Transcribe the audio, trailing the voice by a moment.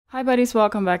Hi buddies,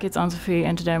 welcome back. It's Anne-Sophie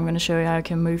and today I'm going to show you how you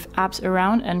can move apps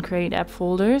around and create app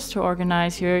folders to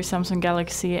organize your Samsung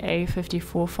Galaxy A54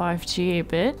 5G a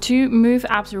bit. To move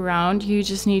apps around, you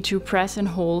just need to press and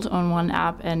hold on one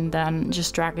app and then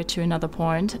just drag it to another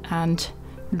point and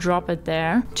drop it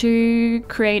there. To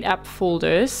create app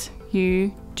folders,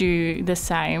 you do the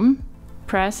same.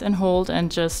 Press and hold and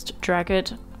just drag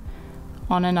it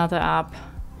on another app,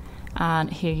 and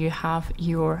here you have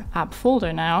your app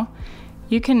folder now.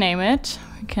 You can name it,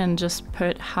 you can just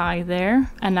put hi there,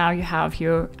 and now you have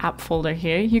your app folder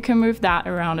here. You can move that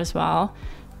around as well.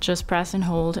 Just press and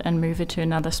hold and move it to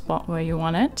another spot where you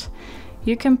want it.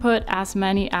 You can put as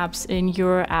many apps in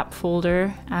your app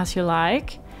folder as you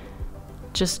like.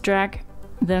 Just drag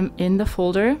them in the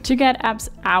folder. To get apps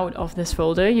out of this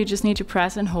folder, you just need to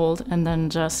press and hold and then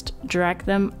just drag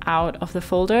them out of the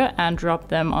folder and drop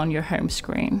them on your home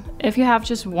screen. If you have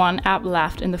just one app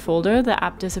left in the folder, the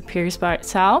app disappears by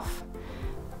itself.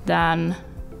 Then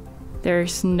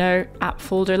there's no app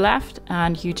folder left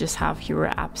and you just have your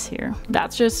apps here.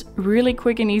 That's just really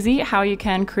quick and easy how you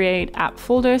can create app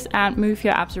folders and move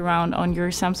your apps around on your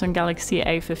Samsung Galaxy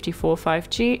A54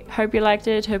 5G. Hope you liked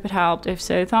it, hope it helped. If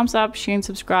so, thumbs up, share and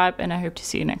subscribe, and I hope to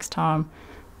see you next time.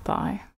 Bye.